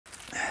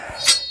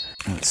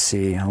Let's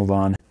see, hold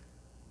on.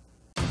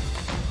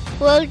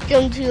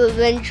 Welcome to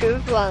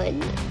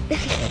AdventureFun.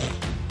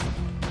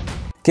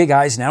 Okay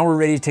guys, now we're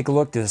ready to take a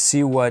look to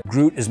see what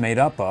Groot is made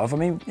up of. I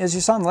mean, as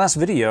you saw in the last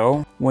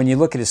video, when you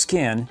look at his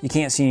skin, you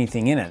can't see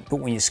anything in it. But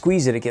when you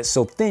squeeze it, it gets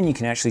so thin you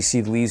can actually see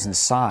the leaves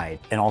inside.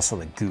 And also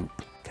the goop,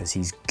 because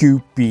he's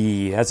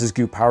goopy. That's his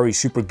Goo Power, he's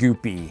super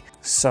goopy.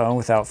 So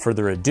without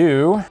further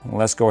ado,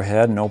 let's go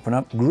ahead and open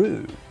up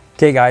Groot.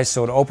 Okay guys,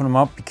 so to open them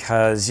up,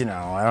 because, you know,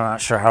 I'm not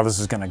sure how this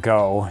is gonna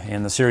go.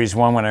 In the series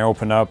 1, when I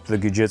opened up the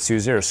Goo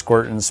Jitsus, they were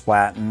squirting,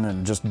 splatting,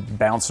 and just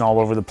bouncing all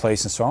over the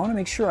place. And so I wanna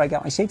make sure I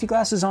got my safety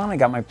glasses on, I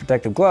got my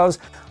protective gloves.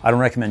 I don't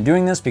recommend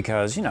doing this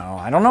because, you know,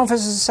 I don't know if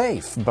this is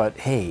safe, but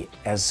hey,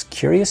 as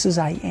curious as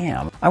I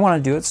am, I wanna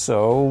do it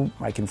so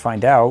I can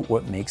find out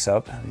what makes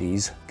up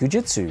these Goo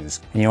Jitsus.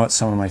 And you know what,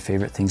 some of my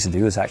favorite things to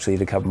do is actually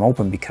to cut them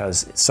open,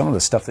 because some of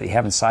the stuff that you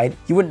have inside,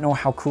 you wouldn't know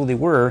how cool they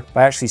were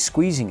by actually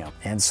squeezing them.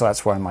 And so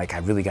that's why I'm like, I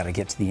really got to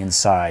get to the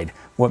inside.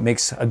 What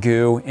makes a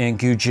goo in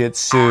Goo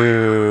Jitsu?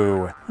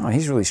 Oh,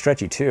 he's really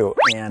stretchy too.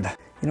 And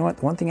you know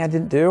what? One thing I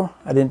didn't do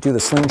the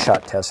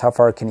slingshot test. How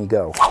far can he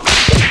go?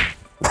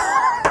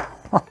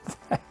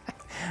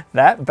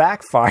 That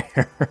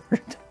backfired.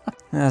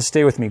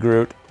 Stay with me,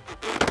 Groot.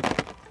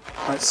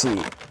 Let's see.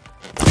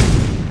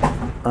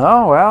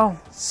 Oh,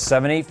 well,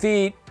 7-8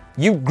 feet.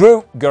 You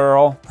Groot,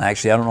 girl.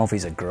 Actually, I don't know if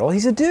he's a girl.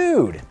 He's a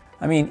dude.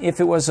 I mean, if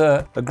it was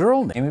a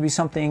girl name, it'd be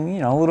something, you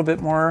know, a little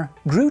bit more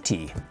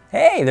Grooty.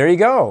 Hey, there you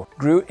go.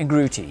 Groot and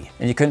Grooty.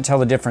 And you couldn't tell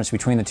the difference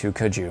between the two,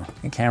 could you?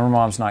 And camera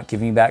mom's not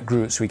giving me back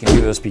Groot so we can do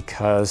this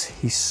because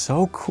he's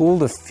so cool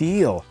to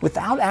feel.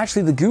 Without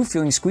actually the goo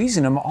feeling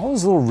squeezing him, all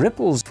those little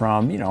ripples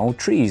from, you know,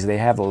 trees, they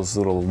have those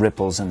little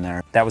ripples in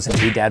there. That was an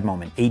A-Dad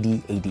moment,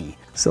 AD.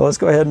 So let's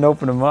go ahead and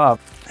open them up.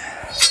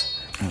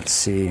 Let's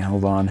see,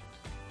 hold on.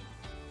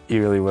 He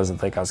really wasn't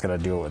think I was gonna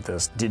do it with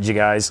this. Did you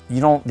guys? You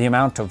know, the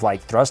amount of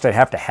like thrust I'd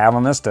have to have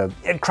on this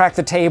it'd crack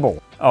the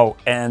table. Oh,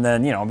 and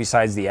then, you know,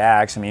 besides the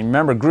axe, I mean,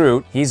 remember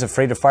Groot, he's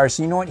afraid of fire.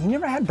 So you know what, he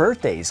never had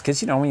birthdays.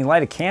 Cause you know, when you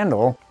light a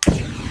candle,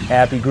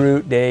 happy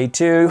Groot day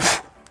 2,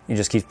 he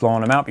just keeps blowing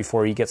them out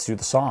before he gets through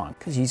the song.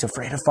 Cause he's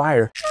afraid of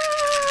fire.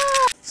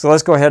 So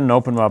let's go ahead and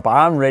open them up.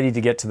 I'm ready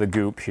to get to the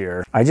goop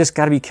here. I just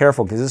gotta be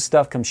careful because this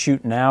stuff comes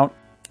shooting out.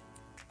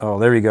 Oh,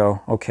 there we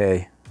go.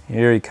 Okay,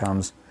 here he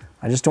comes.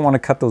 I just don't want to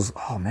cut those.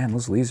 Oh man,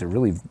 those leaves are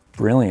really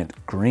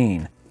brilliant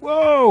green.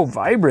 Whoa,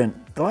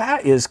 vibrant.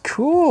 That is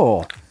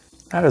cool.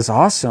 That is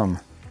awesome.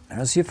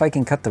 Let's see if I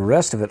can cut the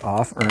rest of it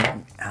off, or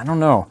I don't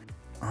know.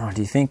 Oh,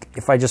 do you think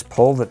if I just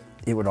pull that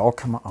it would all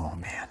come off? Oh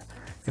man,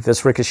 if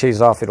this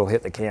ricochets off, it'll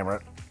hit the camera.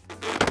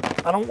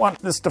 I don't want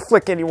this to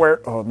flick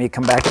anywhere. Oh, let me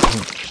come back.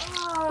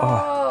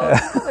 Oh,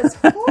 that was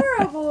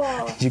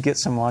horrible. Did you get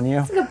some on you?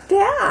 It's like a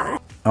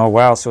bat. Oh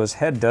wow, so his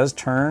head does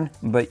turn,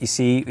 but you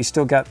see, we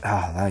still got,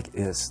 oh, like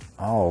it's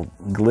all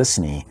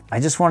glistening. I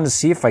just wanted to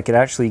see if I could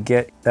actually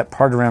get that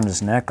part around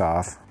his neck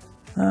off.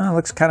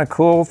 Looks kind of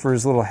cool for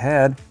his little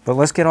head, but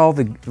let's get all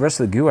the rest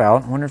of the goo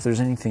out. I wonder if there's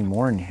anything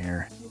more in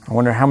here. I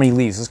wonder how many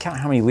leaves. Let's count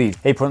how many leaves.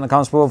 Hey, put in the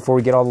comments below before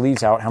we get all the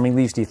leaves out. How many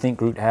leaves do you think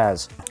Groot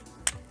has?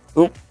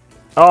 Oop.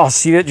 Oh,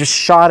 see, it just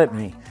shot at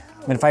me.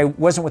 And if I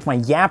wasn't with my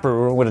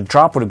yapper, a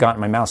drop would have gotten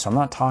in my mouth, so I'm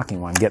not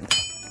talking while I'm getting.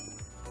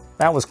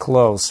 That was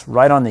close,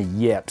 right on the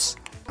yips.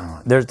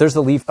 There's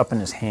the leaf up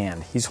in his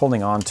hand. He's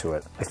holding on to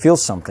it. I feel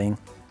something.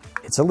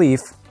 It's a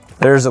leaf.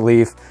 There's a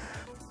leaf.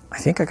 I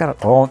think I got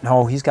it. Oh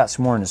no, he's got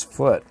some more in his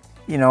foot.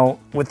 You know,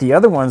 with the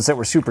other ones that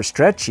were super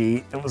stretchy,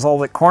 it was all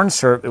that corn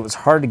syrup. It was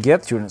hard to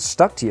get through and it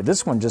stuck to you.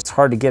 This one just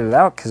hard to get it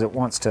out because it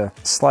wants to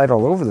slide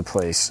all over the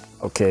place.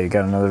 Okay,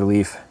 got another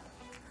leaf.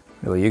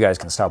 Really, you guys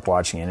can stop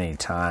watching at any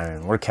time,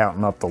 and we're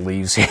counting up the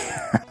leaves here.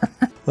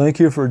 Thank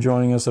you for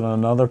joining us in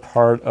another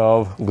part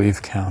of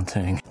leaf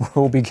counting.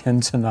 We'll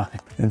begin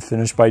tonight and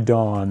finish by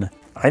dawn.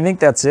 I think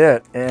that's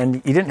it. And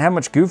he didn't have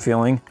much goo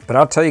feeling, but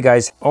I'll tell you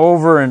guys,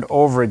 over and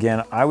over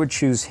again, I would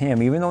choose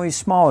him, even though he's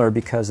smaller,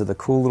 because of the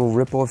cool little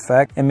ripple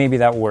effect. And maybe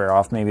that will wear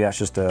off. Maybe that's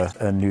just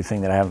a new thing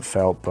that I haven't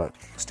felt, but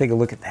let's take a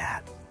look at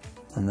that.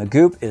 And the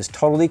goop is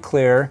totally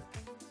clear.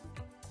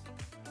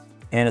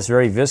 And it's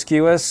very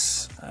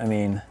viscous. I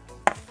mean,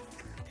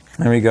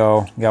 there we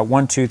go. We got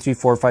 1, 2, 3,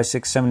 4, 5,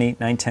 6, 7, 8,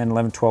 9, 10,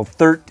 11, 12,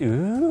 13.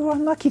 Ooh,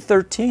 unlucky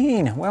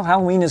 13. Well,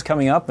 Halloween is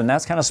coming up and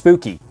that's kind of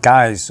spooky.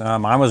 Guys,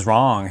 I was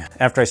wrong.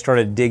 After I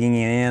started digging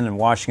in and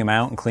washing them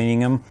out and cleaning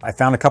them, I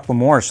found a couple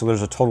more. So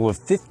there's a total of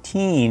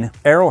 15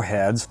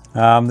 arrowheads.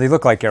 They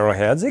look like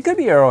arrowheads. They could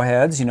be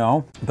arrowheads, you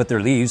know, but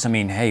they're leaves. I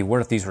mean, hey,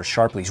 what if these were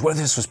sharp leaves? What if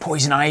this was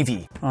poison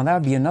ivy? Oh, that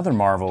would be another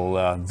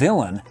Marvel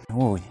villain.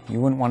 Oh, you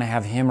wouldn't want to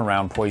have him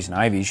around poison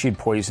ivy. She'd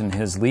poison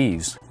his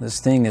leaves. This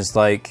thing is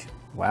like,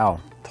 wow,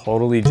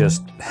 totally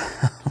just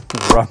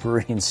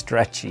rubbery and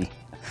stretchy.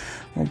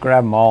 We'll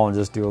grab them all and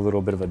just do a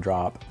little bit of a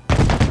drop.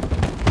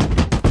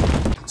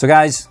 So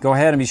guys, go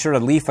ahead and be sure to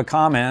leave a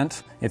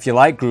comment if you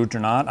like Groot or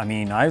not. I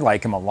mean, I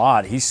like him a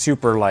lot. He's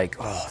super like,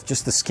 oh,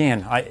 just the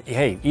skin.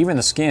 Hey, even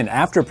the skin,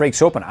 after it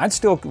breaks open, I'd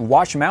still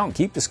wash him out and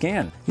keep the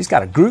skin. He's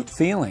got a Groot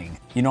feeling.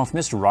 You know, if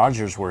Mr.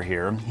 Rogers were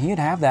here, he'd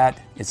have that,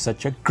 it's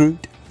such a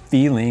Groot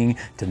feeling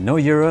to know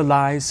you're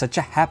alive, such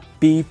a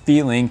happy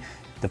feeling.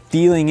 The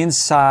feeling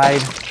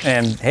inside.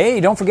 And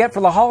hey, don't forget for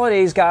the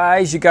holidays,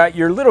 guys, you got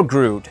your little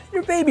Groot,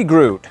 your baby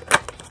Groot.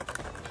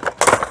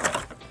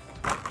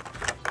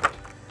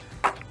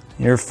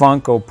 Your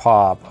Funko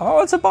Pop.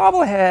 Oh, it's a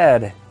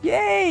bobblehead.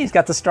 Yay, he's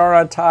got the star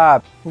on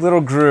top. Little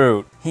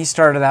Groot. He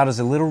started out as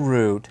a little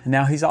Root, and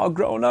now he's all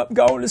grown up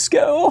going to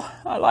school.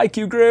 I like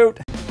you, Groot.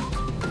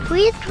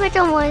 Please click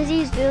on one of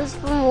these videos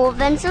for more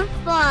adventure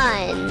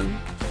fun.